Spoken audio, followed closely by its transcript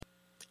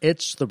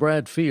It's the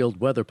Brad Field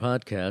Weather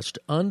Podcast,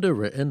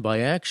 underwritten by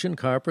Action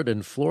Carpet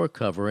and Floor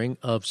Covering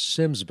of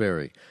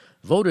Simsbury.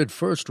 Voted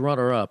first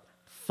runner-up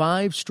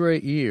 5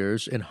 straight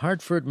years in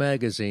Hartford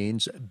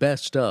Magazine's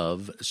Best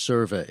Of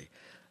survey.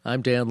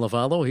 I'm Dan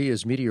Lavallo. He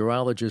is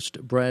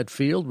meteorologist Brad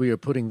Field. We are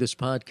putting this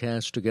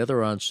podcast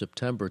together on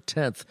September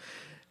 10th.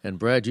 And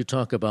Brad, you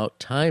talk about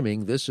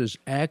timing. This is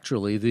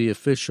actually the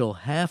official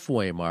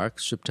halfway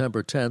mark,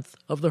 September 10th,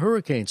 of the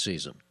hurricane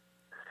season.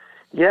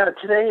 Yeah,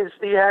 today is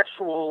the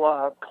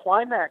actual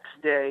climax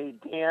day,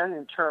 Dan,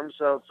 in terms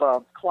of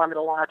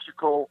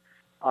climatological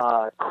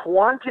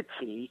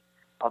quantity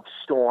of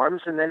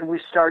storms, and then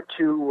we start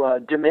to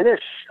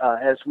diminish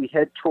as we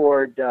head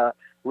toward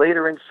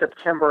later in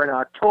September and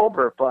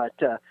October. But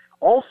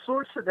all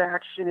sorts of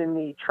action in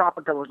the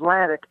tropical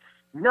Atlantic,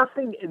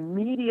 nothing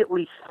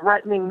immediately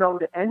threatening, though,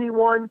 to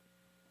anyone.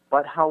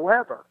 But,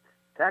 however,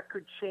 that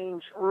could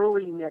change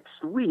early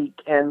next week,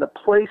 and the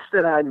place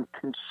that I'm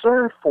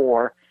concerned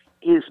for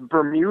is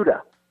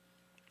Bermuda.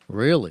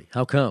 Really?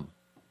 How come?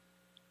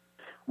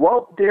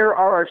 Well, there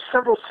are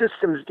several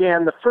systems,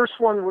 Dan. The first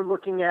one we're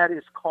looking at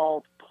is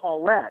called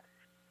Paulette,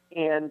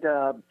 and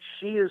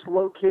she is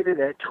located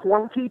at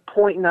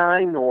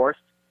 20.9 north,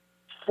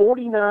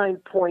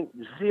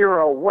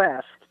 49.0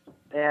 west,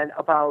 and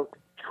about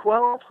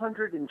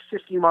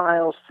 1,250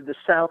 miles to the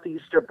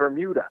southeast of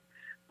Bermuda.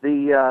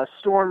 The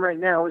storm right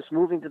now is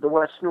moving to the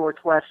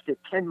west-northwest at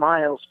 10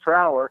 miles per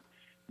hour.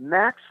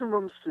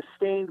 Maximum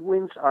sustained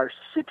winds are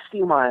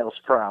 60 miles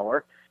per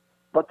hour,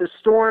 but the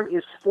storm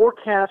is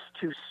forecast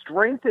to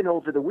strengthen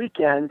over the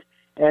weekend,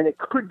 and it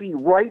could be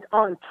right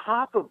on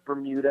top of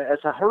Bermuda as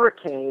a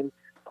hurricane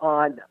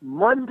on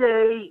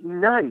Monday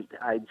night,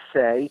 I'd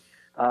say,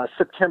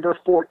 September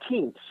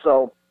 14th.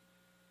 So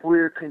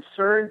we're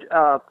concerned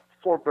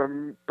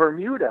for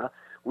Bermuda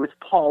with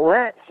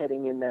Paulette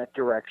heading in that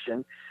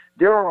direction.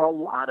 There are a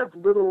lot of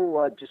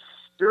little disturbances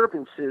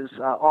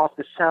off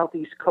the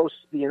southeast coast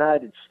of the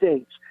United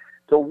States.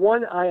 The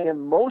one I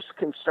am most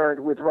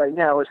concerned with right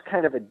now is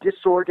kind of a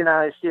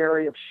disorganized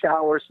area of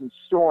showers and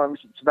storms.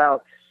 It's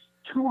about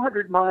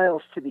 200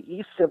 miles to the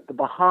east of the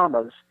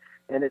Bahamas,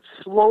 and it's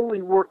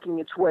slowly working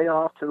its way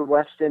off to the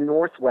west and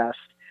northwest.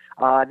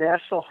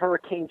 National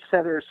Hurricane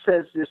Center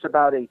says there's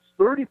about a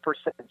 30%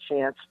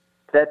 chance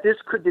that this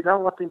could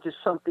develop into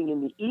something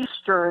in the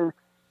eastern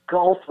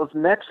Gulf of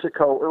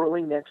Mexico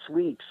early next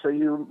week, so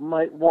you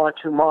might want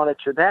to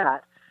monitor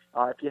that.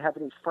 If you have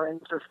any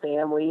friends or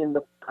family in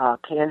the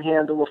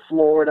panhandle of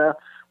Florida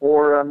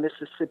or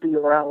Mississippi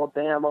or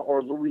Alabama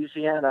or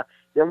Louisiana,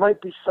 there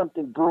might be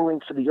something brewing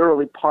for the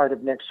early part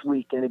of next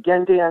week. And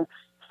again, Dan,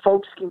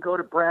 folks can go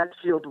to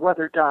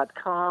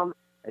bradfieldweather.com,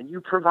 and you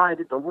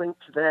provided the link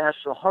to the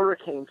National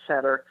Hurricane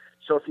Center.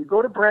 So if you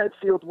go to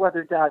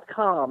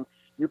bradfieldweather.com,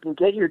 you can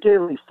get your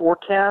daily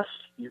forecast,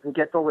 you can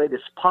get the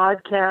latest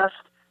podcast,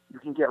 you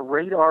can get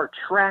radar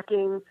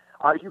tracking.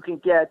 You can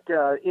get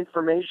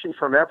information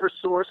from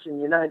Eversource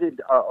and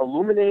United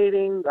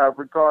Illuminating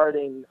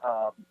regarding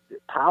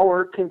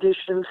power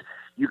conditions.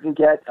 You can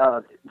get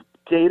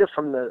data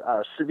from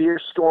the Severe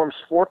Storms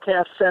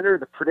Forecast Center,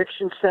 the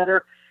Prediction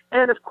Center,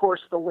 and, of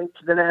course, the link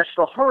to the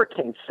National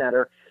Hurricane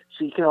Center.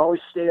 So you can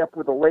always stay up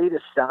with the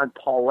latest on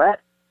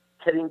Paulette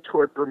heading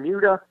toward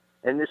Bermuda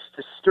and this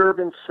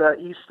disturbance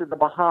east of the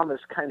Bahamas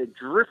kind of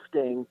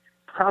drifting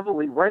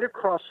probably right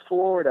across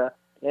Florida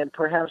and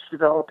perhaps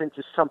develop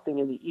into something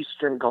in the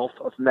eastern Gulf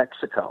of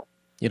Mexico.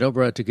 You know,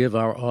 Brad, to give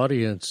our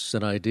audience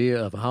an idea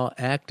of how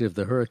active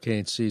the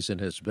hurricane season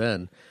has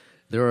been,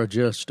 there are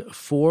just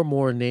 4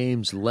 more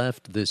names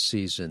left this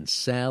season: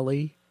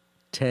 Sally,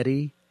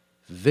 Teddy,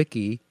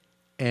 Vicky,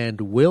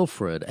 and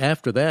Wilfred.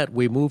 After that,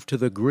 we move to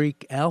the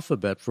Greek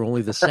alphabet for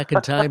only the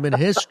second time in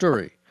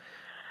history.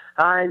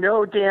 I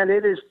know, Dan,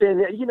 it has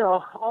been,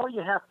 all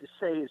you have to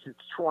say is it's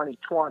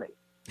 2020.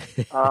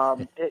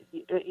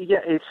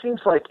 It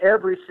seems like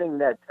everything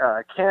that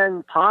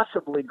can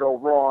possibly go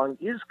wrong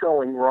is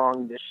going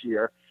wrong this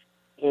year,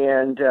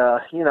 and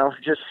it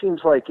just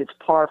seems like it's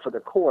par for the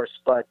course.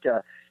 But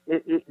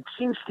it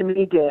seems to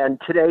me, Dan,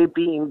 today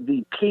being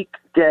the peak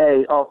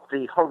day of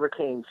the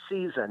hurricane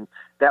season,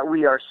 that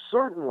we are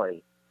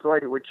certainly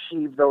going to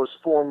achieve those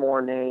 4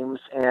 more names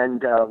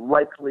and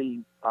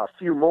likely a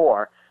few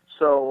more.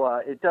 So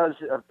it does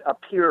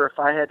appear, if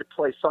I had to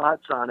place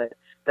odds on it,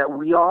 that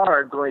we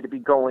are going to be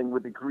going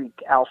with the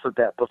Greek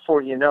alphabet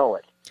before you know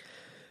it.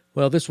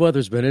 Well, this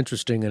weather's been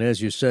interesting, and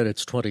as you said,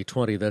 it's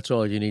 2020. That's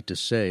all you need to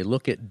say.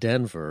 Look at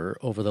Denver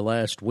over the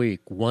last week.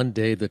 One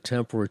day the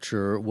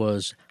temperature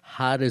was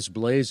hot as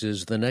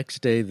blazes. The next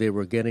day they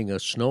were getting a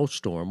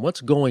snowstorm.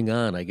 What's going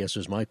on, I guess,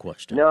 is my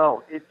question.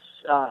 No, it's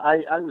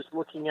I was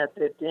looking at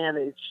that, Dan.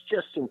 It's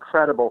just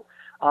incredible.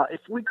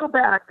 If we go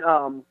back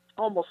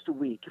almost a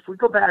week, if we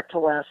go back to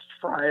last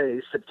Friday,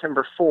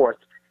 September 4th,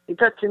 it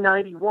got to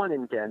 91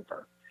 in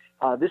Denver.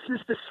 This is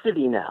the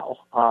city now.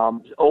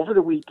 Over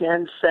the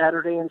weekend,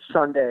 Saturday and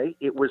Sunday,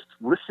 it was,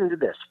 listen to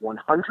this,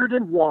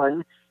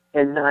 101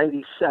 and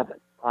 97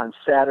 on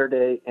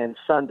Saturday and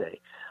Sunday.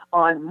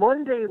 On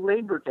Monday,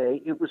 Labor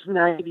Day, it was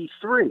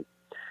 93.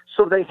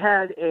 So they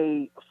had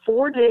a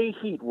 4-day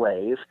heat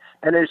wave,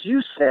 and as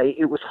you say,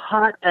 it was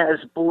hot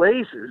as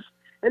blazes.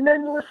 And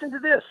then listen to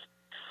this,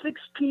 6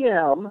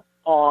 p.m.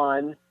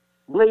 on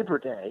Labor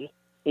Day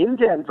in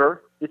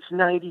Denver, it's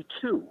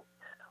 92.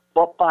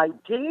 But by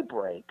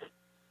daybreak,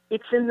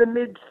 it's in the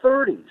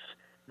mid-30s.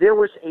 There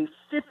was a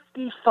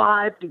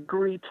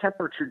 55-degree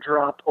temperature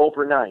drop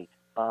overnight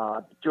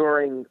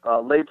during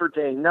Labor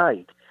Day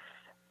night.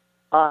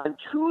 On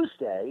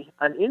Tuesday,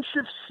 an inch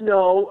of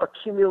snow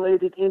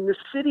accumulated in the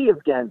city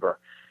of Denver.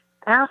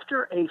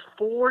 After a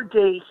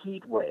 4-day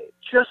heat wave,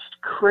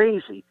 just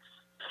crazy,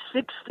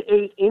 6 to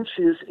 8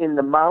 inches in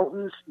the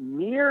mountains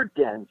near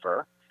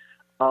Denver.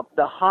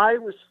 The high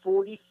was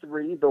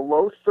 43, the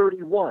low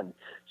 31.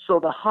 So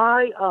the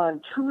high on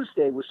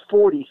Tuesday was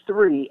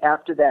 43,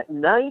 after that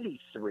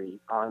 93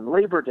 on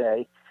Labor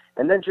Day,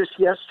 and then just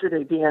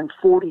yesterday, Dan,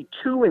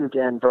 42 in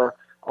Denver,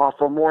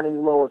 off a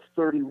morning low of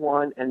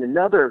 31 and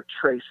another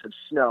trace of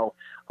snow.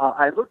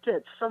 I looked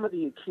at some of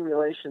the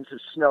accumulations of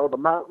snow. The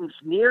mountains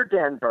near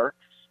Denver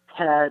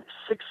had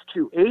 6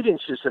 to 8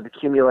 inches of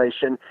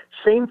accumulation.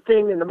 Same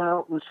thing in the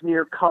mountains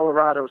near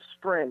Colorado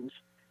Springs.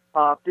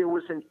 There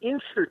was an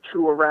inch or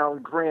two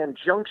around Grand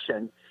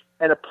Junction,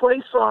 and a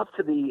place off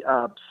to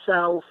the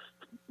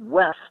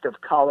southwest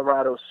of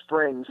Colorado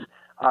Springs,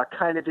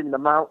 kind of in the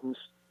mountains,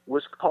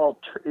 is called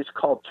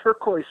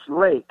Turquoise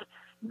Lake.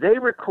 They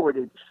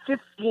recorded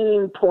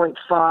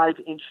 15.5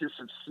 inches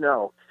of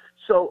snow.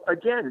 So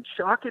again,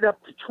 chalk it up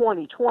to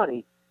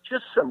 2020.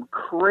 Just some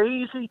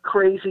crazy,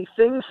 crazy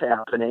things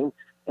happening,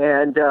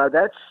 and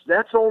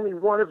that's only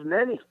one of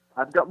many.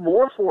 I've got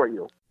more for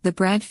you. The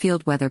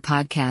Bradfield Weather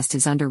Podcast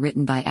is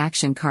underwritten by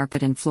Action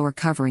Carpet and Floor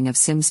Covering of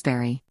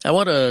Simsbury. I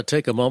want to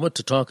take a moment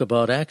to talk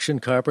about Action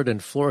Carpet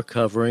and Floor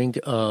Covering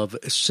of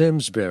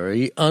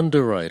Simsbury,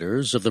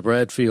 underwriters of the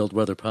Bradfield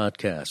Weather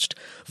Podcast.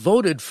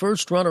 Voted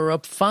first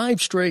runner-up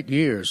 5 straight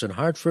years in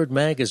Hartford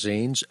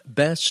Magazine's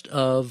Best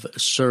of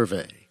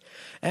Survey.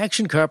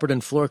 Action Carpet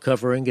and Floor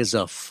Covering is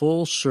a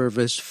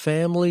full-service,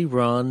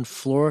 family-run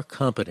floor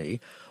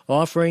company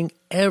offering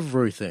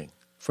everything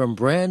from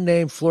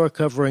brand-name floor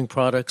covering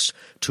products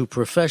to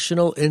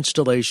professional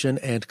installation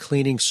and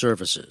cleaning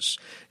services.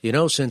 You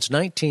know, since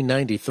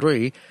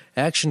 1993,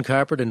 Action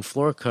Carpet and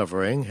Floor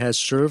Covering has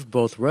served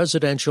both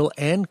residential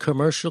and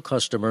commercial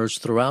customers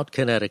throughout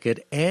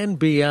Connecticut and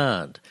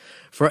beyond.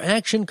 For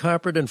Action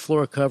Carpet and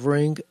Floor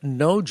Covering,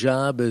 no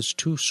job is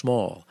too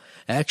small.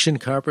 Action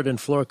Carpet and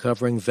Floor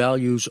Covering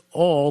values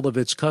all of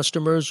its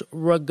customers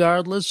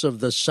regardless of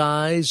the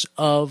size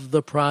of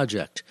the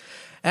project.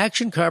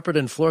 Action Carpet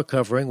and Floor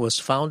Covering was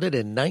founded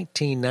in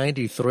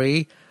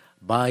 1993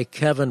 by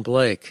Kevin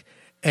Blake,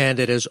 and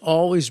it has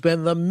always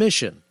been the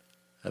mission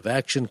of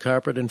Action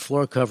Carpet and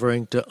Floor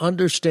Covering to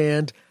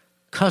understand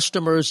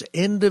customers'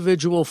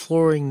 individual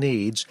flooring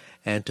needs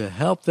and to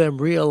help them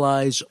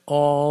realize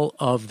all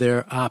of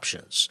their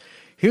options.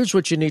 Here's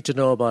what you need to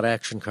know about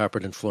Action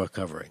Carpet and Floor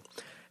Covering.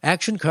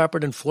 Action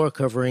Carpet and Floor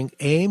Covering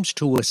aims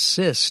to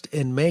assist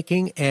in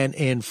making an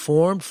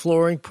informed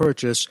flooring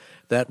purchase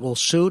that will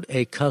suit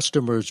a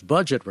customer's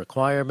budget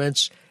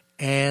requirements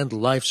and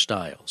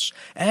lifestyles.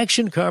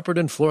 Action Carpet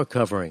and Floor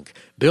Covering,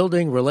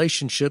 building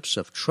relationships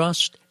of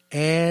trust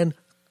and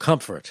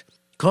comfort.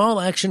 Call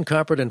Action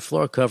Carpet and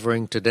Floor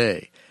Covering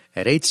today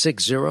at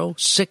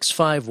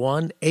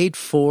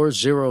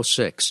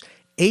 860-651-8406,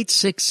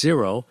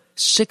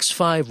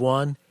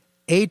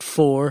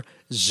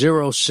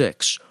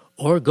 860-651-8406,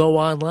 or go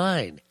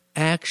online,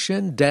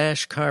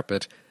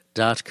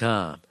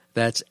 action-carpet.com.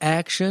 That's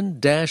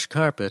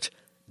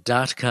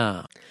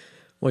action-carpet.com.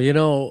 Well, you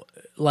know,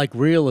 like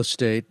real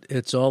estate,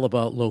 it's all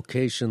about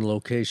location,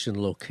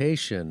 location,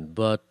 location.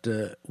 But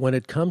when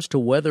it comes to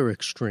weather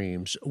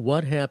extremes,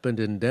 what happened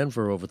in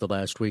Denver over the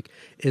last week,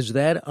 is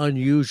that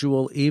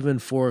unusual even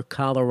for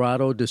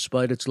Colorado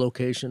despite its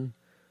location?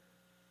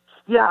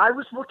 Yeah, I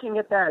was looking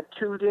at that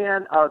too,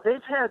 Dan.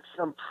 They've had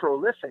some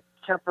prolific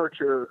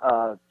temperature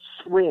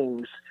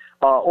swings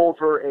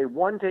over a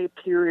 1-day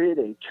period,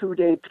 a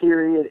 2-day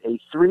period, a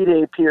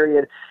 3-day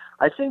period.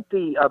 I think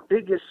the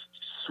biggest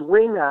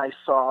swing I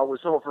saw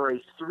was over a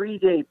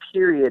 3-day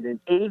period, an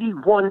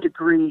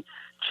 81-degree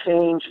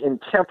change in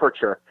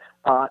temperature.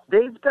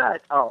 They've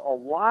got a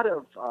lot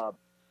of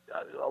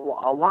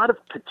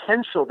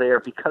potential there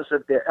because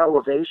of their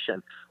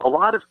elevation, a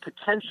lot of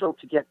potential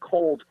to get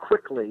cold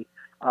quickly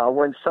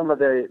when some of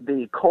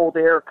the cold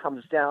air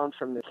comes down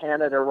from the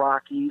Canada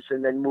Rockies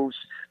and then moves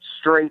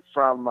straight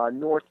from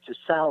north to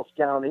south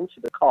down into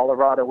the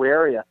Colorado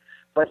area.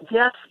 But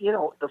yes, you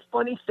know, the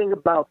funny thing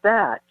about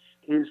that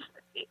is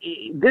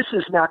this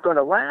is not going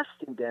to last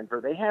in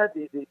Denver. They had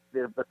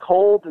the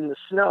cold and the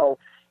snow.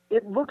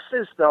 It looks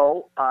as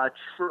though a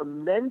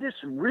tremendous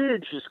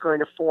ridge is going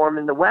to form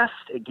in the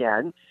west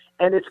again,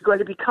 and it's going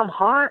to become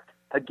hot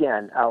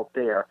again out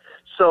there.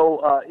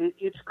 So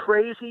it's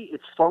crazy.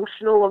 It's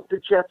functional of the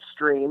jet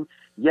stream.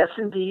 Yes,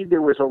 indeed,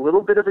 there was a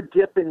little bit of a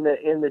dip in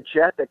the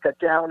jet that got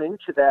down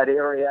into that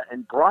area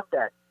and brought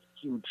that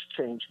huge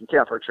change in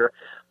temperature.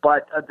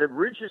 But the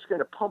ridge is going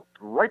to pump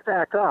right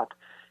back up.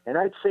 And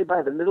I'd say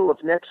by the middle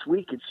of next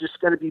week, it's just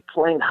going to be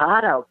plain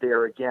hot out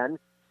there again.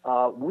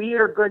 We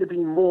are going to be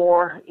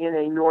more in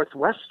a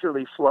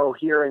northwesterly flow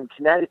here in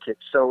Connecticut,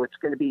 so it's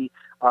going to be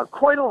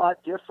quite a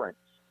lot different.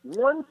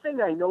 One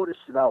thing I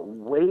noticed about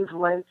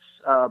wavelengths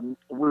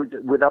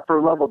with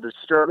upper-level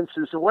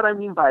disturbances, and what I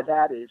mean by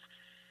that is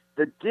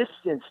the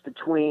distance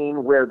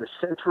between where the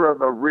center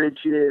of a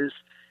ridge is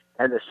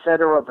and the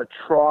center of a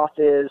trough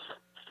is.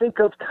 Think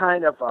of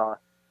kind of a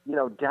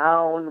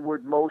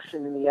downward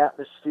motion in the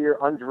atmosphere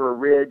under a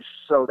ridge,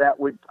 so that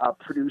would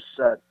produce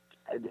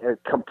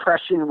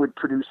compression would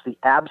produce the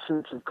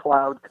absence of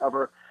cloud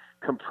cover.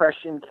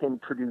 Compression can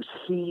produce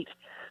heat.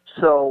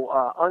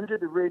 So under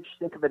the ridge,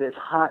 think of it as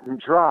hot and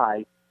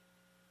dry.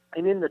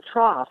 And in the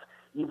trough,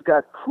 you've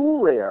got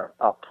cool air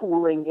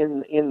pooling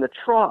in the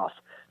trough.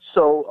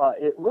 So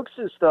it looks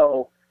as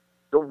though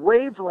the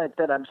wavelength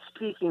that I'm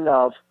speaking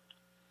of,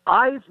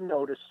 I've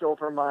noticed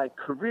over my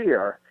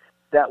career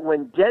that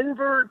when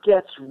Denver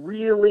gets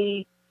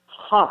really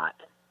hot,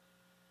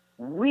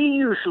 we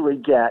usually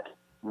get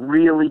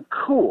really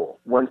cool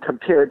when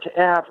compared to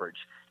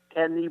average.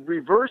 And the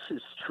reverse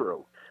is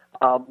true.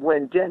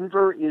 When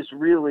Denver is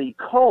really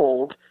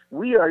cold,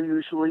 we are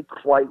usually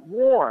quite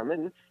warm.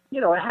 And,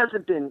 it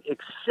hasn't been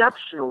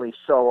exceptionally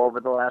so over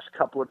the last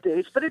couple of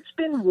days, but it's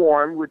been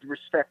warm with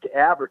respect to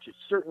average. It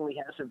certainly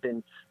hasn't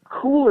been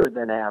cooler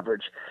than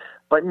average.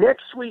 But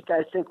next week,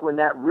 I think when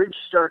that ridge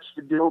starts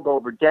to build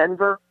over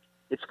Denver,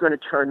 it's going to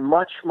turn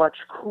much, much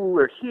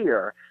cooler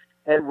here.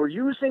 And we're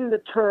using the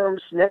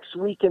terms next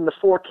week in the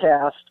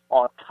forecast,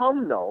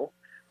 autumnal.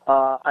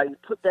 I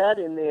put that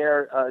in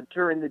there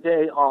during the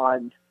day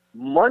on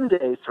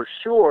Monday for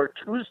sure,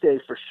 Tuesday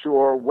for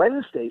sure,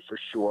 Wednesday for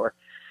sure.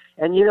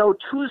 And,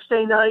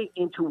 Tuesday night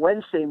into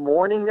Wednesday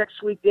morning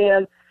next week,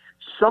 Dan,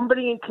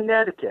 somebody in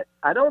Connecticut,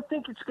 I don't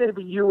think it's going to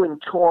be you in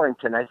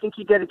Torrington. I think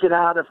you got to get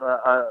out of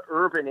a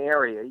urban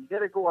area. You got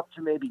to go up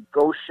to maybe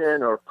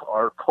Goshen or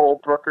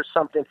Colebrook or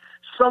something.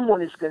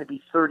 Someone is going to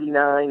be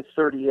 39,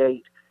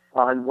 38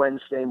 on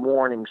Wednesday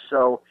morning.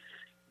 So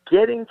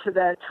getting to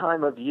that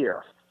time of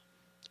year.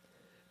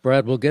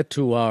 Brad, we'll get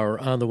to our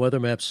On the Weather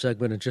Map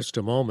segment in just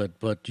a moment,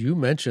 but you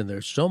mentioned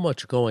there's so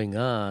much going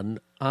on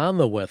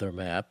the weather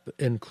map,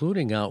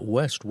 including out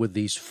west with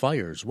these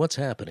fires. What's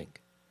happening?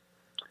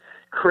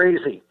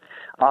 Crazy.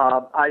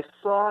 I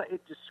saw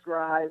it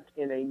described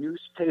in a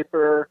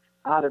newspaper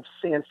out of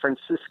San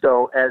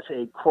Francisco as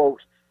a,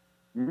 quote,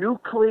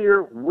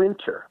 nuclear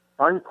winter,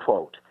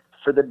 unquote,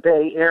 for the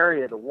Bay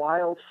Area. The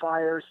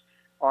wildfires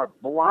are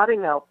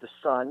blotting out the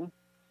sun.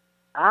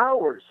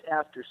 Hours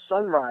after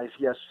sunrise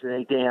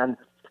yesterday, Dan,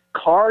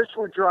 cars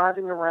were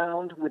driving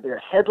around with their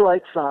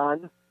headlights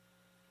on.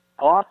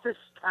 Office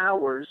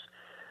towers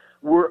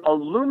were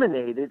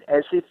illuminated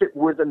as if it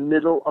were the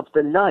middle of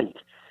the night.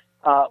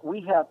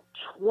 We have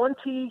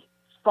 20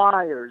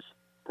 fires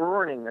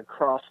burning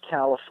across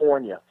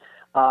California.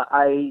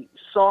 I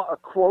saw a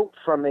quote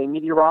from a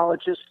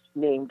meteorologist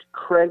named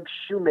Craig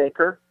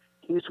Shoemaker.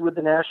 He's with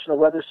the National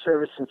Weather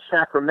Service in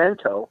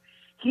Sacramento.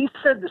 He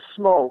said the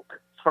smoke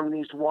from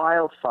these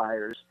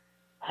wildfires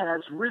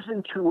has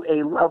risen to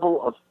a level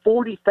of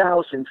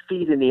 40,000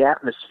 feet in the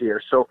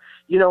atmosphere. So,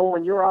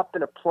 when you're up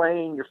in a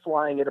plane, you're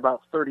flying at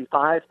about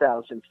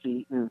 35,000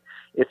 feet. And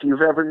if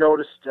you've ever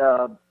noticed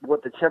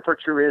what the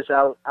temperature is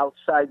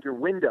outside your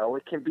window,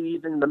 it can be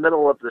even in the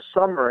middle of the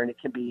summer, and it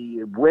can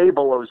be way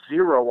below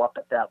zero up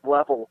at that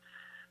level,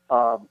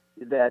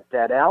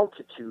 that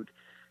altitude.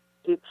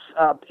 It's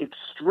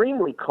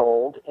extremely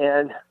cold,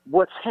 and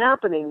what's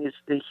happening is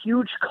the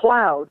huge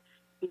cloud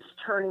is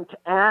turning to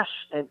ash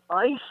and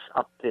ice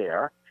up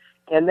there,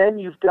 and then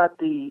you've got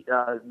the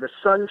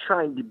sun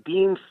trying to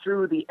beam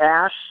through the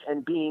ash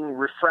and being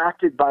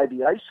refracted by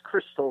the ice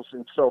crystals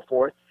and so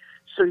forth.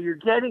 So you're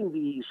getting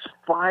these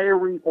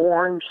fiery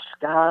orange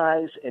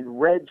skies and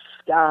red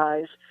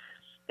skies.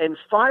 And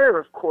fire,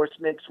 of course,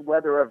 makes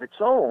weather of its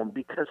own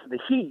because of the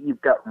heat.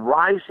 You've got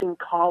rising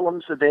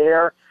columns of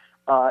air.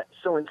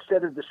 So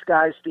instead of the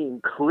skies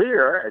being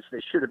clear, as they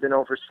should have been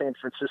over San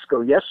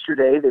Francisco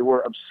yesterday, they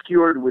were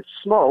obscured with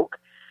smoke.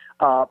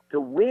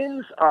 The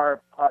winds are,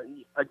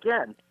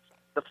 again,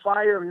 the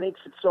fire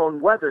makes its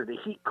own weather. The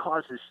heat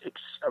causes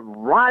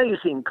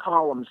rising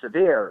columns of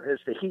air as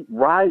the heat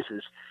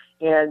rises.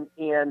 And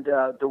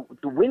the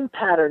wind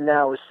pattern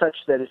now is such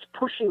that it's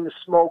pushing the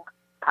smoke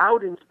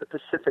out into the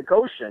Pacific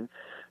Ocean.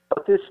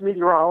 But this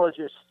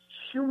meteorologist,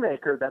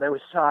 Shoemaker, that I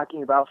was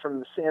talking about from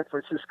the San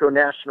Francisco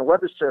National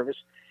Weather Service,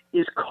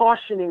 is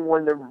cautioning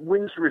when the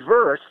winds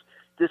reverse,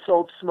 this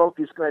old smoke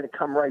is going to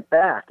come right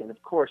back. And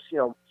of course,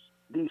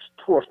 these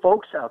poor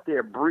folks out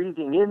there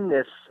breathing in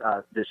this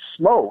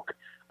smoke,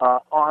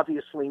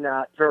 obviously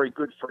not very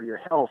good for your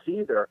health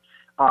either.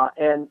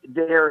 And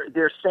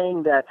they're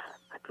saying that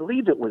I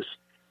believe it was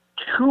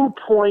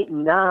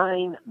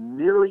 2.9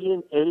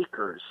 million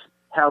acres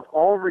have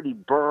already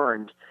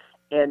burned.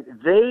 And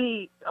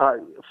they,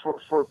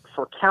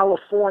 for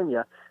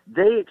California,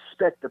 they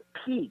expect the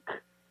peak,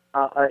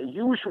 a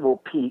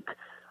usual peak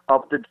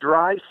of the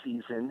dry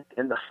season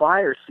and the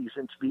fire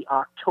season to be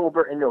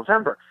October and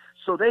November.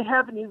 So they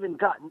haven't even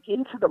gotten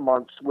into the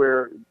months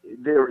where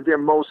they're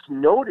most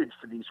noted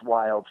for these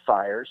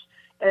wildfires,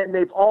 and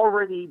they've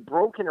already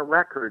broken a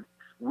record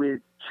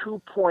with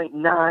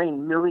 2.9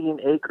 million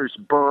acres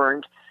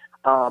burned.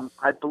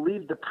 I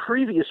believe the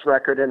previous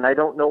record, and I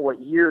don't know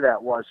what year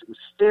that was, it was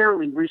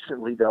fairly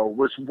recently though,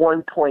 was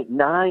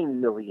 1.9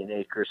 million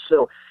acres.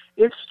 So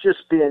it's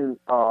just been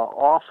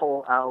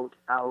awful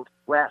out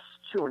west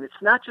too. And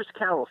it's not just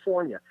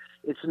California.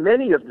 It's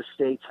many of the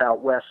states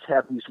out west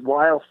have these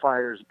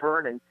wildfires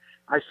burning.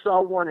 I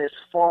saw one as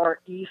far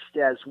east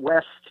as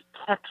West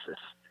Texas.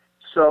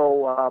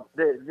 So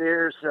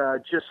there's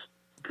just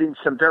been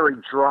some very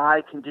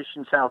dry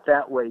conditions out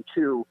that way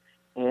too.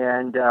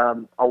 And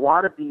a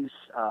lot of these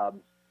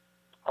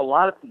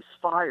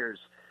fires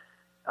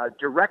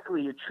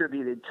directly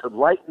attributed to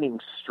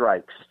lightning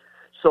strikes.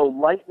 So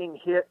lightning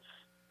hits,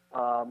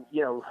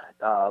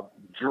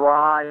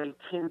 dry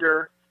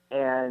tinder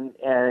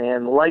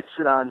and lights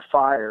it on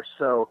fire.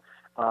 So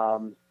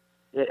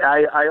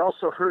I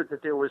also heard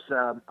that there was,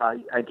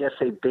 I guess,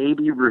 a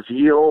baby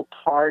reveal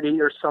party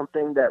or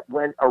something that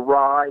went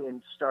awry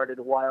and started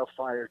a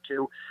wildfire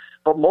too.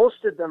 But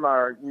most of them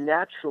are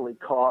naturally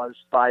caused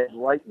by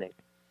lightning.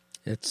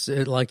 It's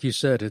like you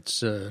said,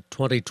 it's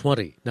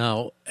 2020.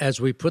 Now,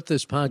 as we put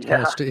this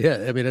podcast,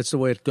 that's the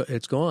way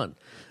it's gone.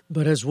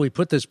 But as we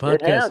put this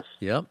podcast,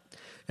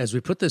 as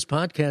we put this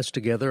podcast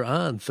together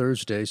on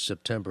Thursday,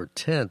 September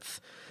 10th,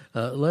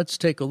 let's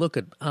take a look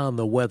at on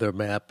the weather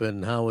map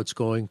and how it's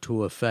going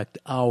to affect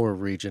our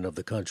region of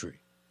the country.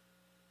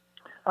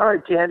 All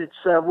right, Dan,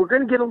 we're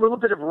going to get a little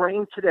bit of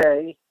rain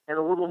today and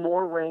a little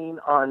more rain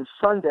on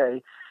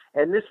Sunday.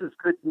 And this is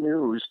good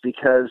news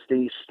because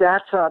the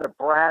stats out of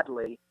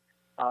Bradley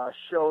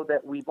show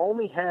that we've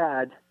only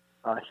had,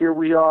 here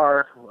we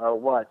are,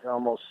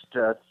 almost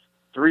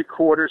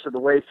 3/4 of the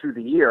way through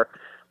the year,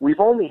 we've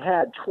only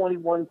had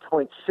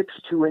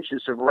 21.62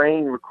 inches of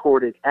rain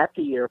recorded at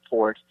the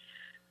airport,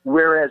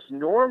 whereas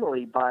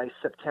normally by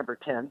September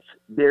 10th,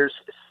 there's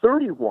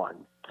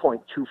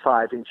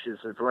 31.25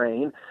 inches of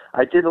rain.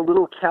 I did a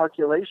little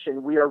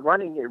calculation. We are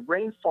running a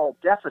rainfall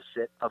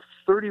deficit of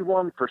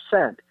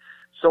 31%.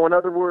 So in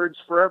other words,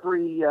 for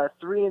every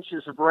 3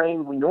 inches of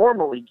rain we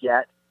normally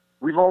get,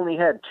 we've only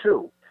had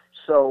 2.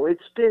 So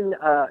it's been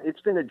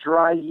a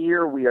dry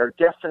year. We are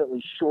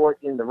definitely short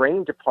in the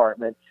rain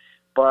department.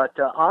 But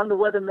on the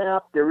weather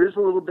map, there is a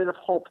little bit of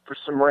hope for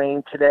some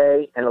rain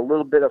today and a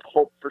little bit of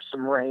hope for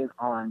some rain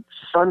on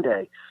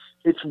Sunday.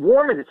 It's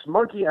warm and it's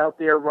muggy out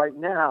there right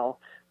now,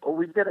 but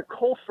we've got a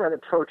cold front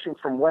approaching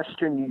from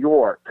western New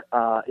York.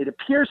 It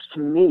appears to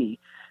me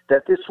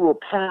that this will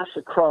pass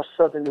across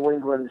southern New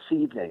England this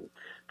evening,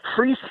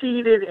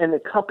 preceded and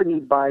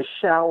accompanied by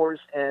showers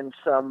and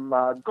some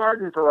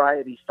garden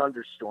variety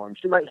thunderstorms.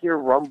 You might hear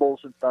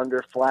rumbles of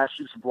thunder,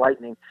 flashes of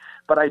lightning,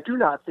 but I do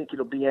not think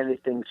it'll be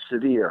anything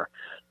severe.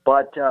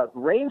 But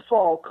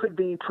rainfall could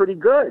be pretty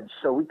good,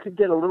 so we could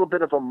get a little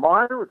bit of a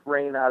moderate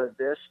rain out of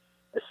this,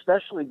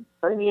 especially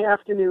in the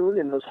afternoon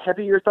in those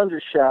heavier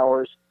thunder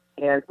showers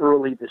and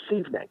early this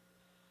evening.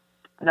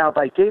 Now,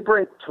 by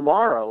daybreak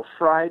tomorrow,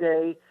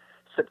 Friday,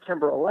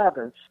 September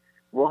 11th,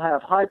 we'll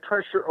have high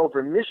pressure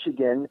over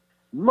Michigan,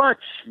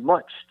 much,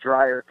 much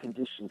drier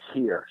conditions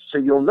here. So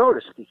you'll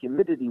notice the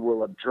humidity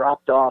will have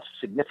dropped off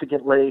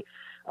significantly.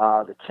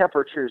 The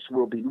temperatures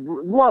will be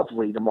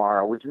lovely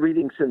tomorrow with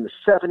readings in the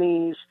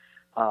 70s,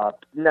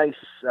 nice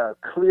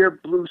clear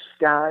blue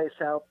skies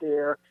out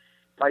there.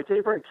 By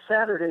daybreak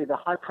Saturday, the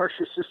high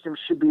pressure system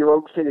should be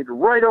located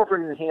right over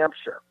New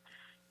Hampshire.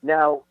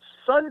 Now,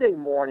 Sunday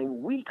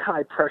morning, weak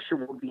high pressure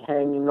will be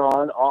hanging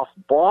on off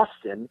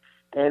Boston,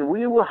 and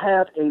we will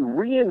have a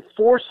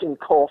reinforcing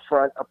cold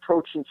front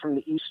approaching from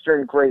the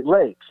eastern Great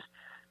Lakes.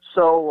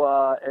 So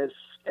as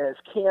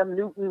Cam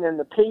Newton and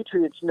the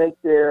Patriots make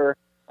their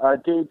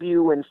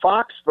debut in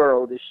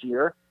Foxborough this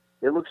year,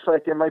 it looks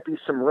like there might be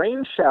some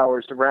rain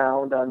showers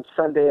around on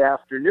Sunday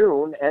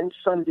afternoon and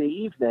Sunday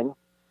evening.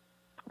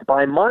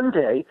 By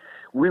Monday,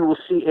 we will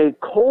see a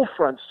cold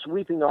front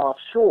sweeping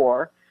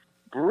offshore,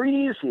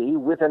 breezy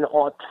with an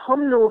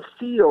autumnal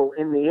feel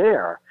in the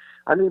air.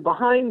 I mean,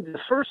 behind the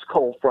first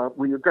cold front,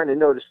 where you're going to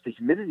notice the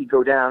humidity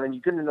go down and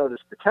you're going to notice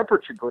the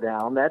temperature go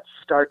down, that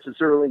starts as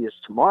early as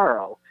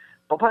tomorrow.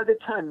 But by the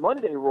time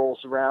Monday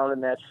rolls around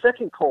and that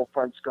second cold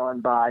front's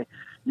gone by,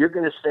 you're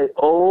going to say,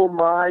 oh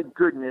my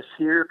goodness,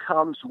 here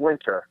comes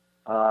winter,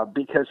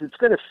 because it's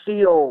going to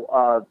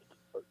feel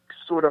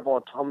sort of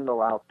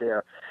autumnal out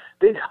there.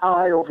 Big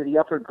high over the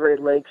upper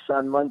Great Lakes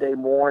on Monday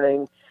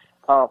morning.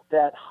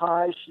 That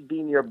high should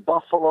be near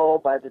Buffalo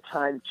by the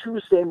time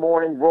Tuesday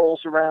morning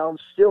rolls around.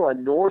 Still a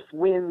north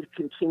wind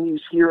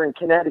continues here in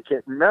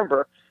Connecticut.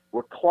 Remember,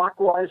 we're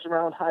clockwise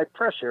around high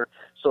pressure,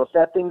 so if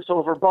that thing's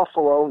over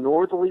Buffalo,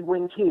 northerly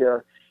wind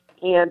here.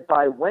 And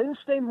by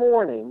Wednesday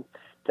morning,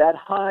 that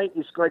high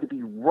is going to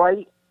be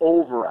right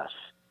over us,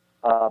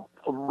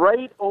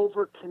 right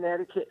over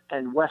Connecticut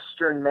and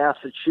western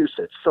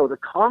Massachusetts. So the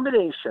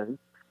combination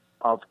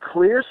of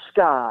clear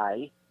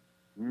sky,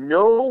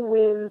 no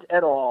wind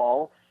at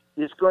all,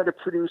 is going to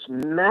produce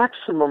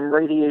maximum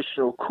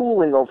radiational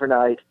cooling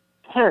overnight.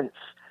 Hence,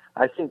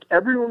 I think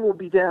everyone will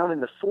be down in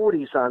the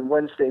 40s on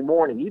Wednesday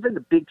morning. Even the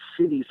big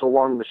cities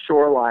along the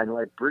shoreline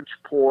like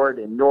Bridgeport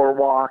and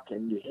Norwalk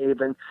and New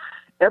Haven,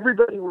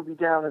 everybody will be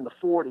down in the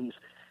 40s.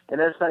 And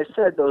as I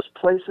said, those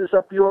places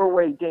up your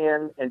way,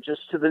 Dan, and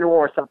just to the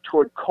north, up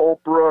toward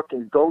Colebrook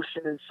and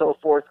Goshen and so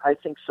forth, I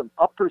think some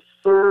upper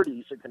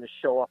 30s are going to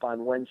show up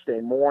on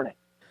Wednesday morning.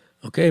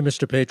 Okay,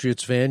 Mr.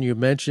 Patriots fan, you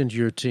mentioned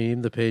your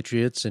team, the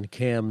Patriots, and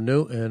Cam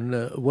Newton.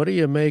 What do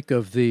you make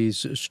of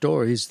these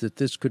stories that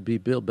this could be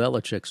Bill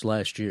Belichick's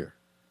last year?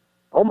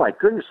 Oh, my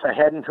goodness, I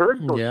hadn't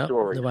heard those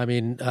stories. I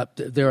mean,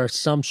 there are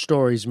some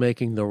stories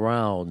making the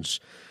rounds.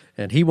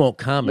 And he won't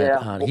comment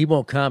on it. He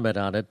won't comment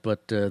on it,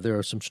 but there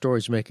are some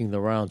stories making the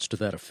rounds to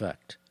that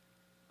effect.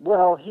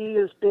 Well, he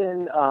has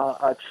been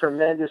a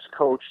tremendous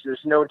coach.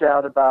 There's no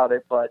doubt about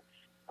it. But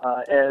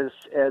as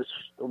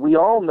we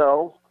all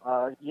know,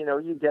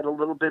 you get a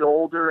little bit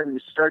older and you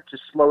start to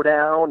slow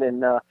down.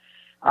 And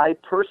I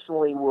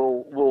personally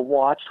will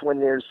watch when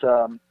there's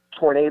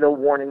tornado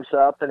warnings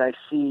up, and I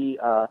see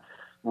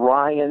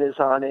Ryan is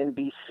on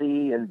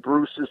NBC and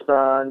Bruce is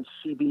on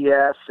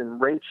CBS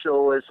and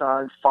Rachel is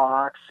on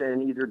Fox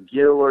and either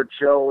Gil or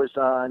Joe is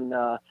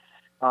on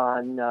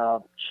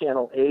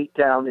Channel 8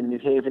 down in New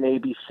Haven,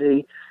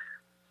 ABC.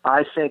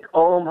 I think,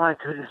 oh my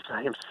goodness,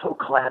 I am so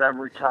glad I'm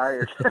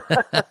retired.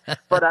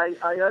 But I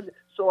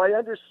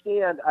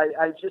understand.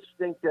 I just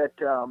think that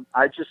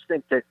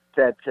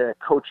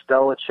Coach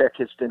Belichick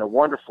has been a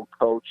wonderful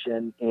coach,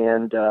 and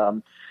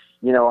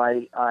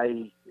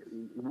I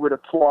would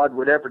applaud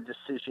whatever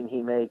decision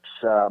he makes.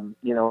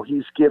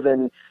 He's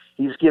given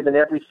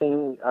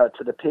everything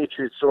to the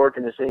Patriots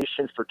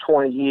organization for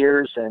 20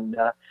 years, and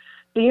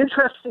be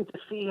interesting to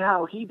see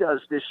how he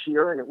does this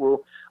year, and it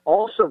will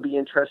also be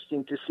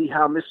interesting to see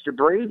how Mr.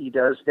 Brady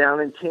does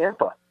down in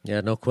Tampa.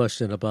 Yeah, no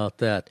question about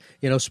that.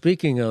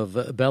 Speaking of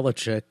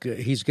Belichick,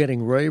 he's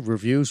getting rave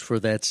reviews for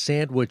that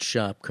sandwich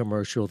shop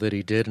commercial that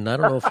he did, and I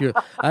don't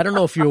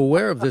know if you're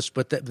aware of this,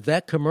 but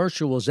that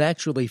commercial was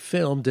actually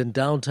filmed in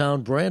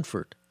downtown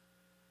Brantford.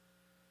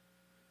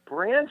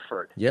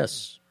 Brantford?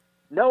 Yes.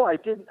 No, I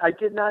did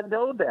not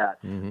know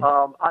that. Mm-hmm.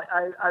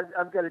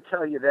 I've got to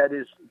tell you that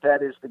is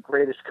the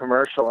greatest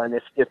commercial. And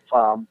if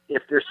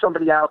there's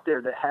somebody out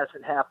there that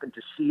hasn't happened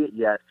to see it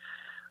yet,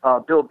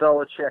 Bill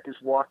Belichick is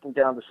walking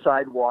down the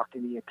sidewalk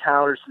and he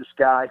encounters this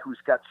guy who's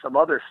got some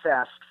other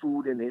fast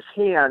food in his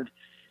hand,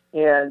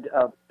 and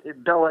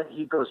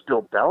he goes,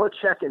 Bill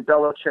Belichick, and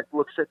Belichick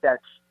looks at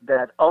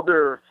that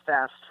other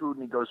fast food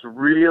and he goes,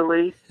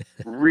 really,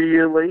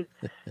 really,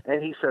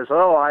 and he says,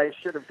 oh, I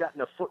should have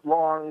gotten a foot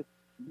long,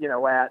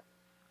 at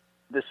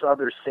this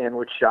other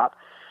sandwich shop.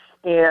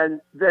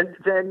 And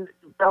then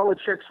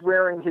Belichick's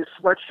wearing his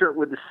sweatshirt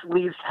with the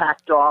sleeves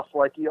hacked off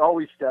like he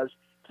always does.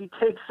 He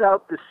takes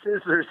out the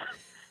scissors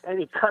and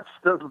he cuts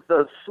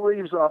the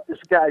sleeves off this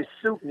guy's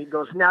suit, and he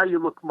goes, now you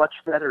look much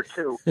better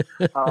too.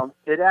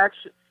 It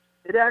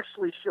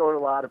actually showed a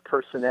lot of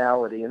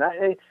personality. And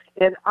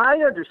I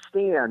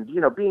understand,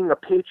 being a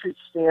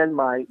Patriots fan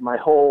my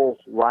whole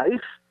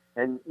life.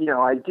 And,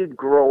 I did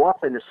grow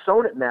up in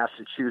Assonet,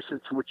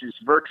 Massachusetts, which is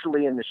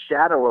virtually in the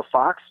shadow of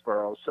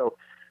Foxborough. So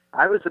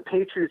I was a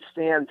Patriots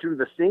fan through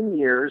the thin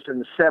years in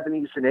the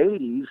 70s and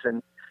 80s.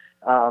 And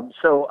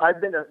so I've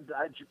been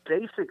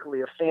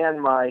basically a fan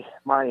my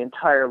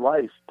entire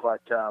life.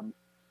 But,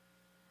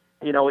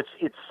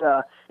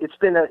 it's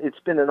been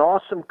an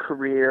awesome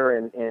career.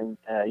 And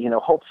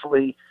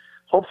hopefully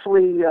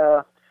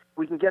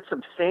we can get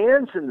some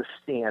fans in the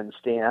stands,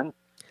 Dan.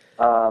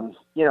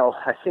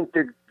 I think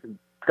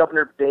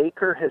Governor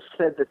Baker has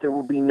said that there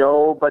will be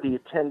nobody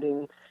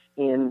attending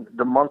in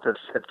the month of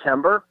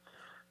September,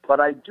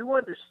 but I do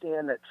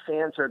understand that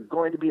fans are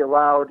going to be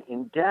allowed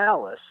in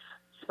Dallas.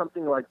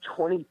 Something like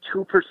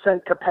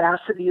 22%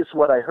 capacity is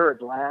what I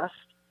heard last,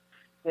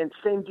 and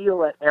same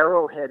deal at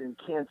Arrowhead in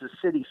Kansas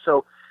City.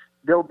 So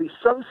there'll be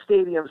some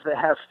stadiums that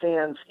have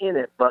fans in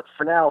it, but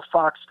for now,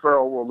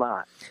 Foxborough will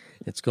not.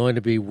 It's going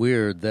to be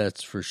weird,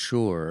 that's for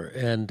sure,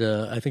 and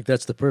I think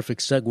that's the perfect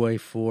segue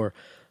for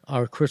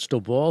our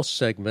crystal ball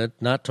segment,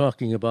 not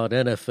talking about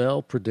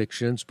NFL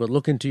predictions, but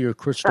look into your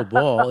crystal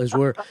ball is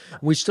where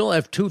we still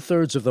have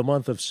 2/3 of the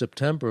month of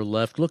September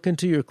left. Look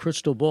into your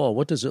crystal ball.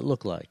 What does it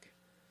look like?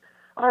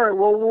 All right.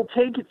 Well, we'll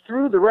take it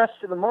through the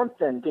rest of the month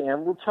then,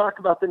 Dan. We'll talk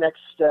about the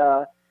next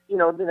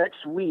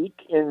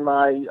week in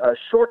my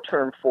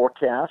short-term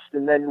forecast,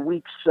 and then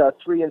weeks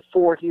 3 and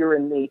 4 here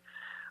in the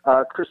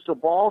crystal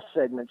ball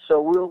segment.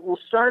 So we'll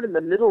start in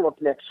the middle of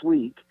next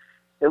week.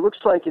 It looks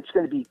like it's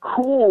going to be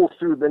cool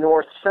through the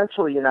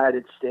north-central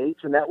United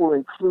States, and that will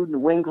include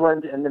New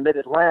England and the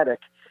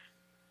Mid-Atlantic,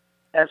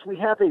 as we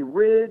have a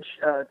ridge,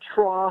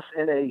 trough,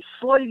 and a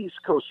slight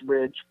East Coast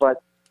ridge,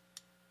 but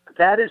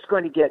that is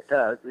going to get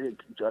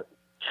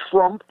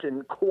trumped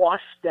and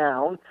quashed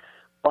down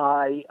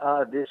by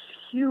this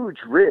huge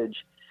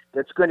ridge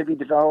that's going to be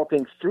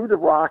developing through the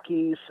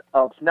Rockies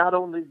of not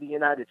only the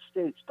United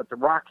States, but the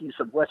Rockies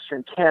of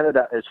Western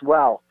Canada as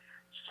well.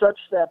 such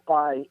that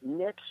by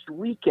next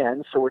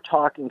weekend, so we're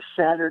talking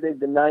Saturday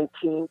the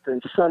 19th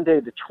and Sunday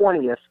the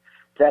 20th,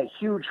 that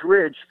huge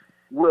ridge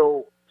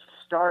will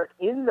start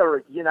in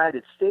the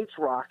United States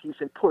Rockies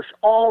and push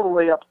all the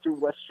way up through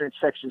western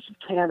sections of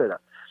Canada.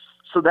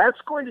 So that's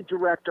going to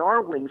direct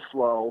our wind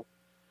flow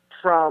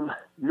from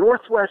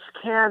northwest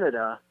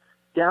Canada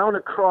down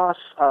across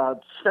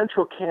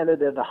central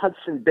Canada, the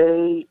Hudson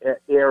Bay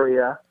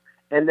area,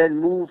 and then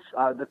move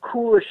the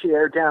coolish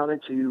air down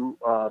into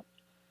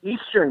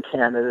eastern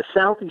Canada,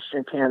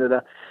 southeastern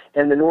Canada,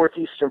 and the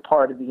northeastern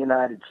part of the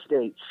United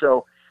States.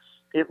 So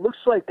it looks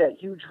like that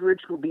huge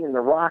ridge will be in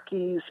the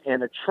Rockies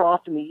and a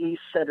trough in the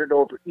east centered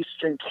over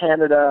eastern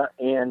Canada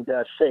and,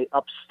 say,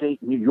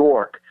 upstate New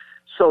York.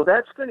 So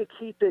that's going to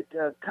keep it,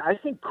 I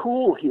think,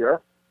 cool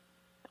here.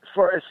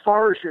 For as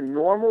far as your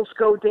normals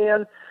go,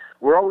 Dan,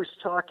 we're always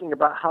talking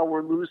about how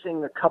we're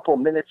losing a couple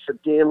minutes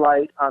of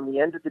daylight on the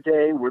end of the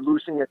day. We're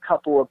losing a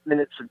couple of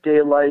minutes of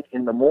daylight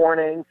in the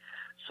morning.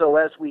 So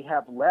as we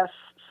have less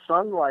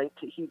sunlight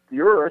to heat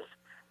the earth,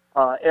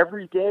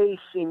 every day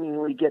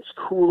seemingly gets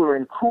cooler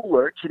and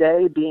cooler.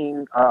 Today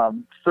being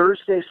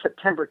Thursday,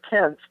 September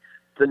 10th,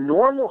 the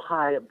normal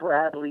high at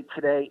Bradley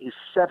today is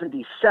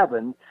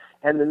 77,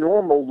 and the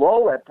normal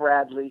low at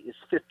Bradley is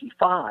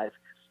 55.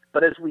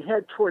 But as we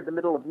head toward the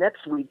middle of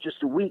next week,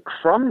 just a week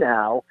from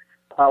now,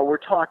 we're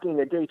talking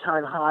a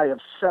daytime high of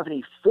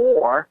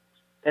 74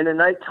 and a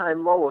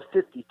nighttime low of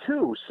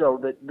 52. So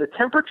the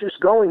temperature's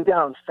going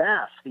down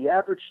fast. The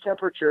average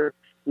temperature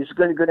is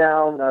going to go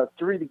down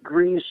 3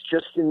 degrees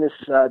just in this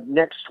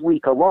next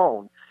week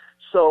alone.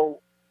 So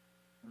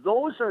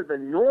those are the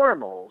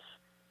normals,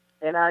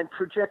 and I'm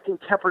projecting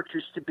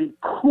temperatures to be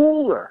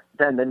cooler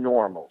than the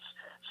normals.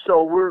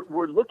 So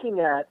we're looking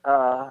at,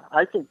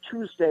 I think,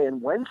 Tuesday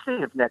and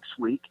Wednesday of next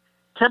week,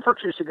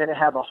 temperatures are going to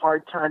have a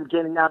hard time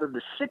getting out of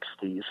the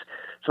 60s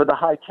for the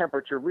high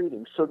temperature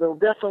readings. So there'll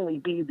definitely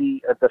be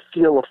the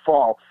feel of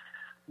fall.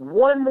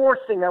 One more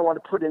thing I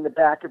want to put in the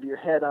back of your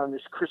head on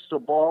this crystal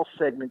ball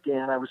segment,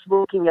 Dan. I was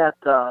looking at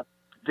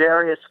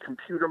various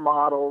computer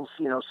models,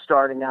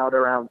 starting out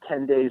around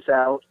 10 days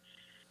out.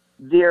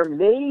 There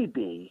may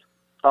be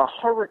a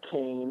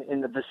hurricane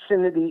in the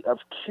vicinity of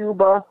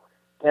Cuba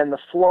and the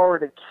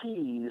Florida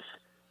Keys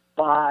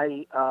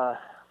by,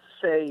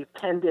 say,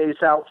 10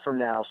 days out from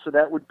now. So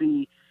that would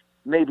be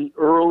maybe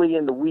early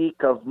in the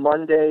week of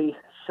Monday,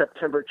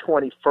 September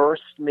 21st,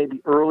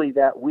 maybe early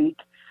that week.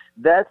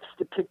 That's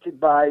depicted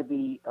by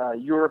the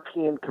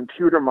European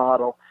computer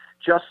model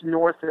just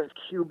north of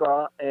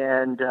Cuba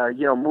and,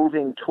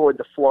 moving toward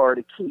the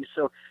Florida Keys.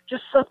 So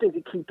just something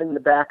to keep in the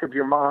back of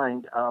your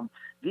mind.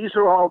 These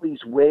are all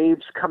these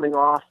waves coming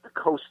off the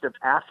coast of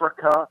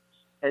Africa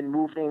and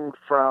moving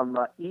from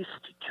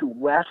east to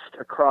west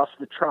across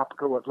the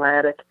tropical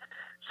Atlantic.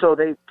 So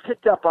they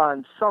picked up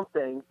on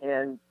something,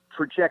 and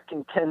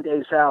projecting 10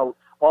 days out,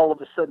 all of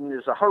a sudden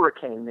there's a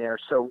hurricane there.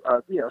 So,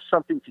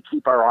 something to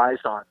keep our eyes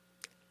on.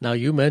 Now,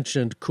 you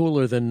mentioned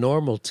cooler than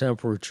normal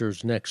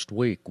temperatures next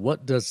week.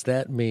 What does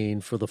that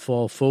mean for the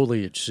fall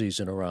foliage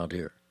season around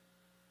here?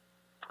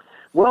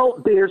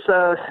 Well, there's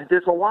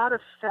a lot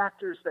of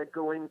factors that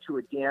go into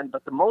it, Dan,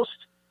 but the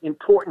most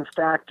important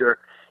factor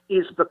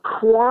is the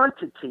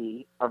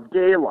quantity of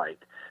daylight.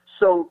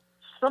 So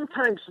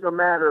sometimes no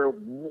matter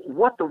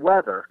what the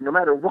weather,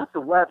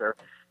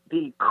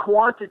 the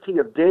quantity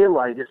of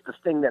daylight is the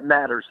thing that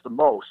matters the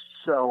most.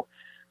 So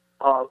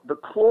the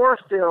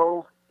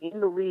chlorophyll in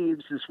the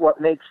leaves is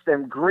what makes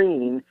them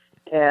green,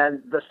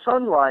 and the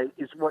sunlight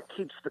is what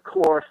keeps the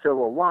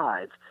chlorophyll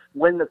alive.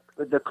 When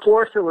the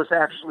chlorophyll is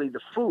actually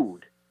the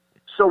food.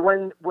 So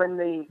when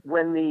the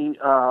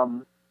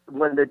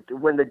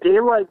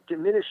daylight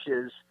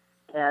diminishes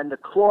and the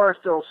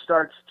chlorophyll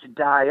starts to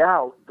die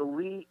out,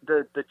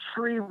 the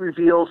tree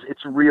reveals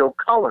its real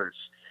colors,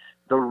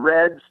 the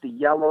reds, the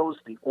yellows,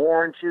 the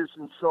oranges,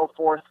 and so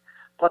forth.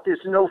 But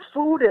there's no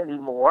food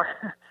anymore.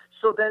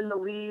 So then the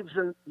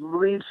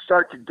leaves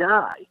start to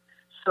die.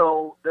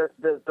 So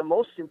the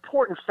most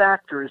important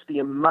factor is the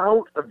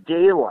amount of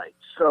daylight.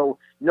 So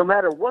no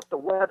matter what the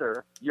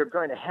weather, you're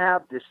going to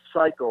have this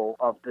cycle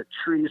of the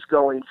trees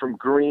going from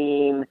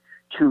green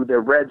to the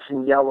reds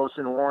and yellows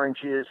and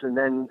oranges, and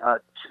then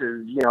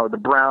to the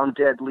brown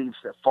dead leaves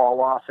that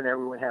fall off, and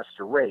everyone has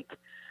to rake.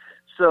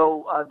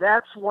 So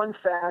that's one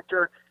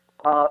factor.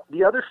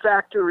 The other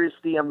factor is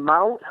the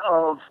amount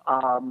of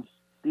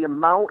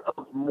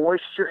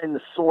moisture in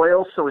the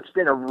soil. So it's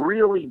been a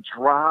really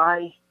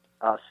dry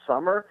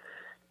summer.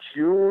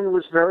 June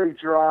was very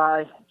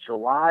dry.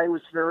 July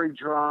was very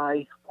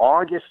dry.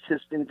 August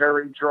has been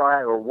very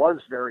dry, or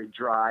was very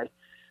dry.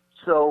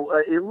 So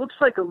it looks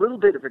like a little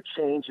bit of a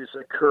change is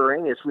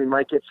occurring, as we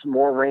might get some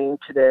more rain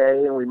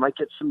today, and we might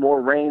get some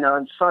more rain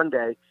on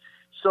Sunday.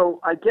 So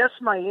I guess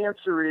my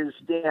answer is,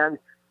 Dan,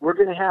 we're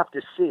going to have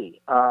to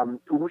see.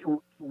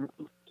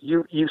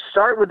 You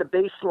start with a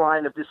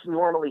baseline of this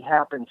normally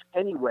happens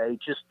anyway,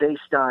 just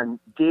based on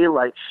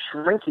daylight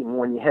shrinking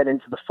when you head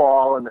into the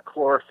fall and the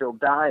chlorophyll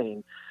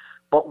dying.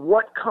 But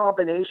what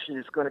combination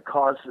is going to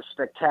cause the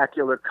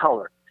spectacular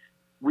color?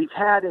 we've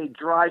had a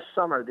dry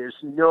summer. There's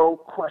no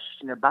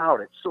question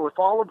about it. So if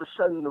all of a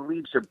sudden the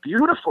leaves are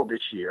beautiful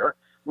this year,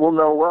 we'll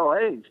know, well,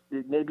 hey,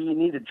 maybe you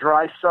need a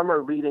dry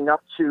summer leading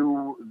up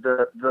to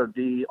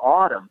the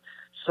autumn.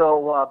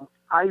 So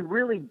I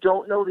really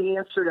don't know the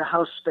answer to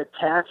how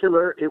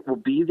spectacular it will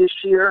be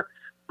this year,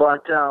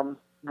 but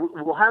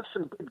we'll have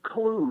some good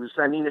clues.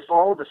 I mean, if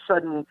all of a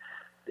sudden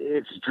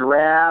it's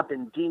drab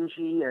and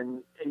dingy,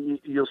 and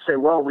you'll say,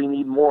 well, we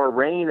need more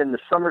rain in the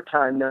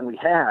summertime than we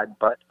had,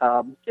 but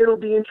it'll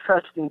be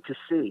interesting to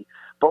see.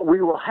 But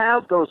we will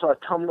have those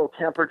autumnal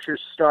temperatures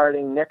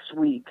starting next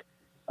week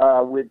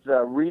with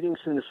readings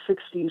in the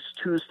 60s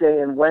Tuesday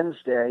and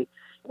Wednesday,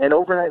 and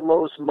overnight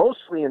lows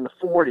mostly in the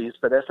 40s.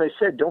 But as I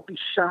said, don't be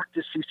shocked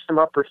to see some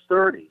upper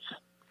 30s.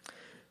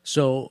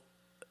 So,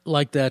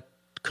 like that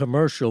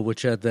commercial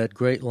which had that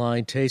great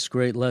line, tastes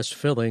great, less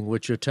filling,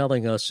 which you're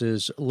telling us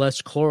is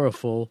less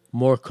chlorophyll,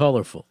 more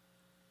colorful.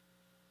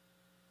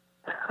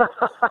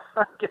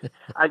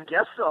 I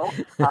guess so.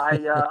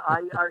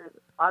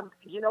 I'm,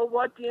 you know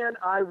what, Dan?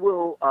 I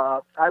will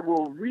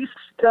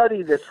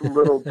restudy this a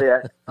little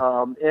bit,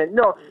 and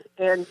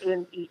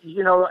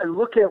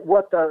look at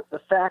what the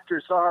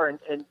factors are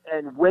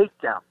and weight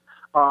them.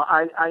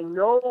 I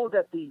know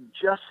that the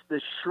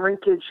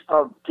shrinkage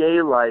of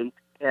daylight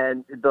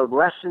and the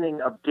lessening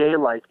of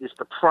daylight is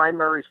the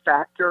primary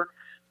factor,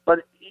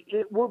 but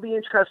it will be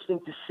interesting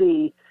to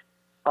see,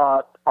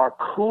 are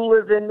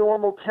cooler than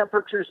normal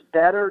temperatures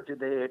better? Do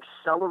they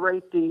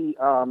accelerate the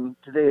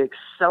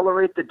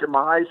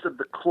demise of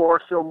the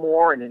chlorophyll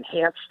more and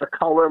enhance the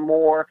color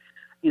more?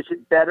 Is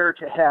it better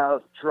to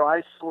have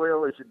dry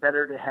soil? Is it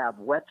better to have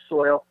wet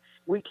soil?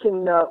 We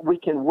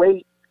can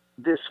weight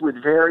this with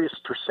various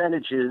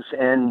percentages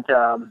and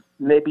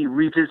maybe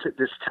revisit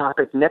this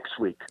topic next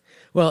week.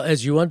 Well,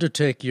 as you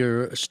undertake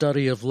your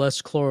study of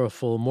less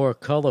chlorophyll, more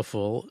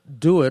colorful,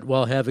 do it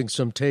while having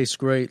some taste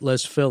great,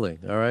 less filling,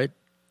 all right?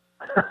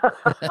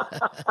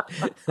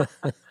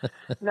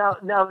 Now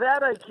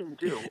that I can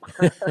do.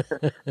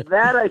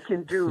 That I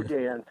can do,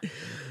 Dan.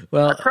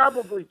 Well, I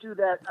probably do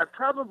that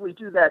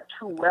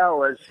too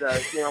well, as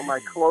my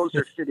clothes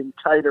are fitting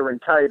tighter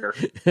and tighter.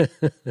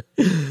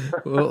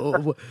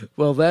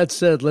 well, that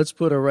said, let's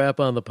put a wrap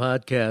on the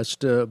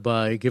podcast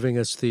by giving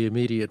us the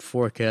immediate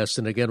forecast.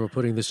 And again, we're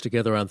putting this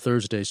together on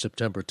Thursday,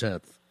 September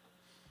 10th.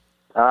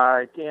 All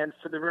right, Dan,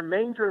 for the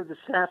remainder of this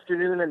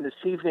afternoon and this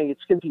evening,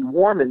 it's going to be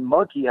warm and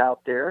muggy out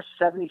there,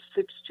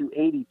 76 to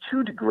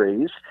 82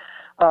 degrees.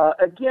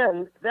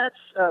 Again, that's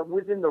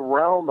within the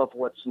realm of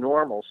what's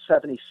normal,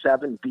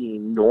 77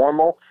 being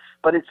normal,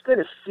 but it's going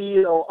to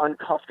feel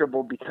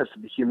uncomfortable because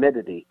of the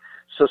humidity.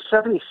 So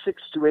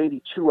 76 to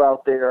 82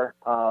 out there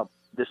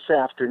this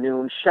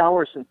afternoon,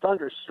 showers and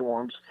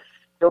thunderstorms.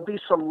 There'll be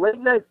some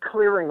late-night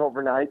clearing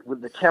overnight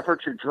with the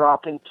temperature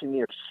dropping to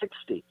near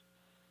 60.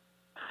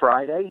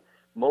 Friday,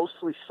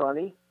 mostly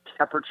sunny,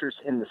 temperatures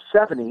in the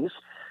 70s.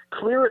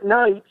 Clear at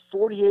night,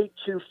 48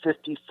 to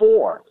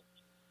 54.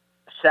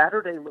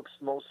 Saturday looks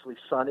mostly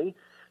sunny,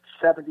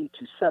 70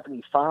 to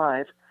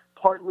 75.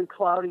 Partly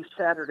cloudy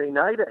Saturday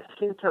night, a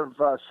hint of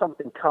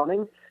something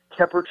coming,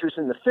 temperatures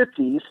in the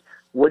 50s.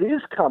 What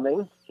is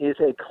coming is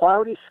a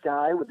cloudy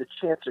sky with a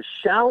chance of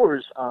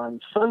showers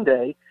on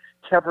Sunday,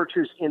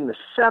 temperatures in the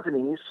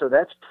 70s, so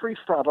that's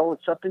prefrontal.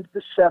 It's up into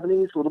the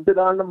 70s, a little bit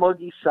on the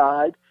muggy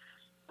side.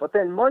 But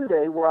then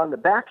Monday, we're on the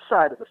back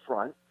side of the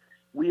front.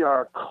 We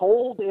are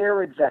cold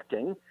air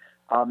advecting,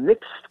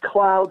 mixed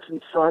clouds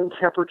and sun,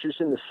 temperatures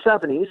in the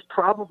 70s,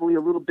 probably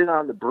a little bit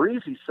on the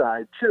breezy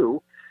side,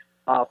 too.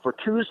 For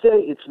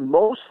Tuesday, it's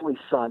mostly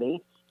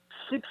sunny,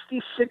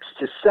 66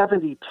 to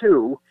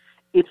 72.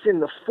 It's in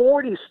the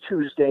 40s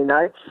Tuesday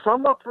night,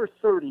 some upper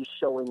 30s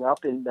showing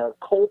up in the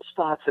cold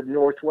spots of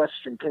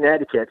northwestern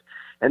Connecticut.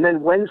 And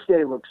then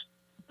Wednesday looks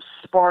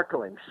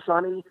sparkling,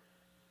 sunny,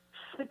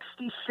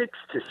 66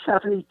 to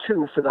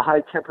 72 for the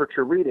high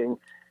temperature reading.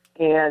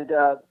 And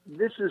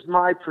this is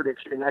my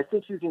prediction. I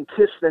think you can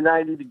kiss the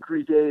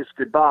 90-degree days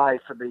goodbye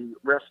for the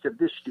rest of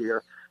this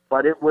year,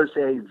 but it was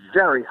a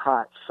very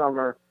hot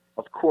summer,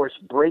 of course,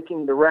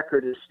 breaking the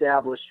record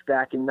established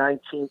back in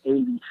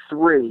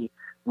 1983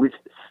 with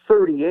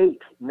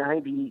 38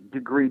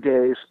 90-degree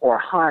days or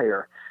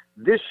higher.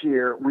 This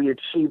year, we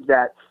achieved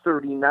that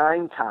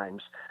 39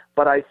 times,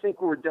 but I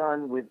think we're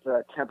done with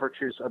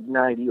temperatures of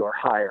 90 or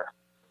higher.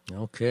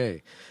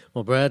 Okay.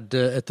 Well, Brad,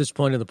 at this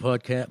point in the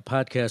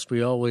podcast,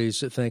 we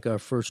always thank our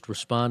first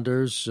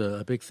responders.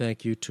 A big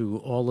thank you to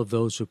all of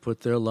those who put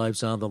their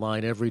lives on the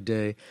line every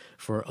day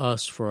for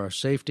us, for our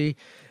safety,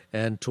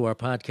 and to our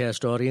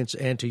podcast audience,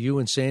 and to you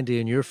and Sandy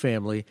and your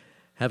family.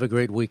 Have a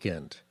great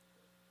weekend.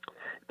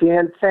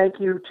 Dan, thank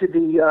you to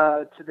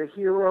the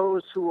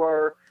heroes who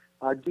are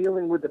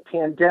dealing with the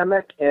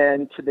pandemic,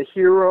 and to the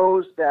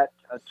heroes that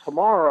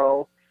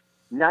tomorrow,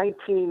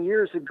 19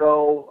 years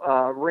ago,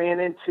 ran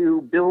into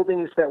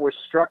buildings that were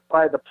struck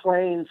by the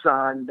planes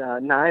on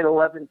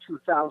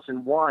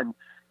 9/11/2001.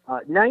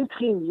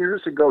 19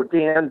 years ago,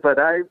 Dan, but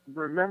I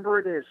remember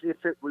it as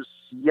if it was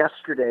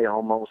yesterday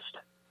almost.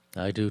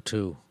 I do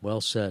too.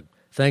 Well said.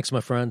 Thanks,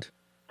 my friend.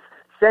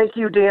 Thank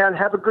you, Dan.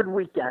 Have a good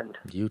weekend.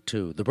 You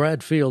too. The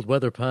Bradfield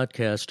Weather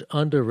Podcast,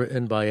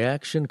 underwritten by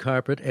Action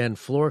Carpet and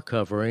Floor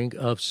Covering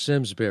of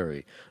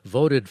Simsbury,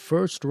 voted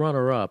first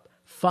runner-up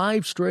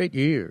 5 straight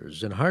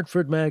years in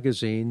Hartford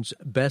Magazine's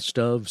Best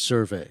of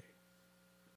survey.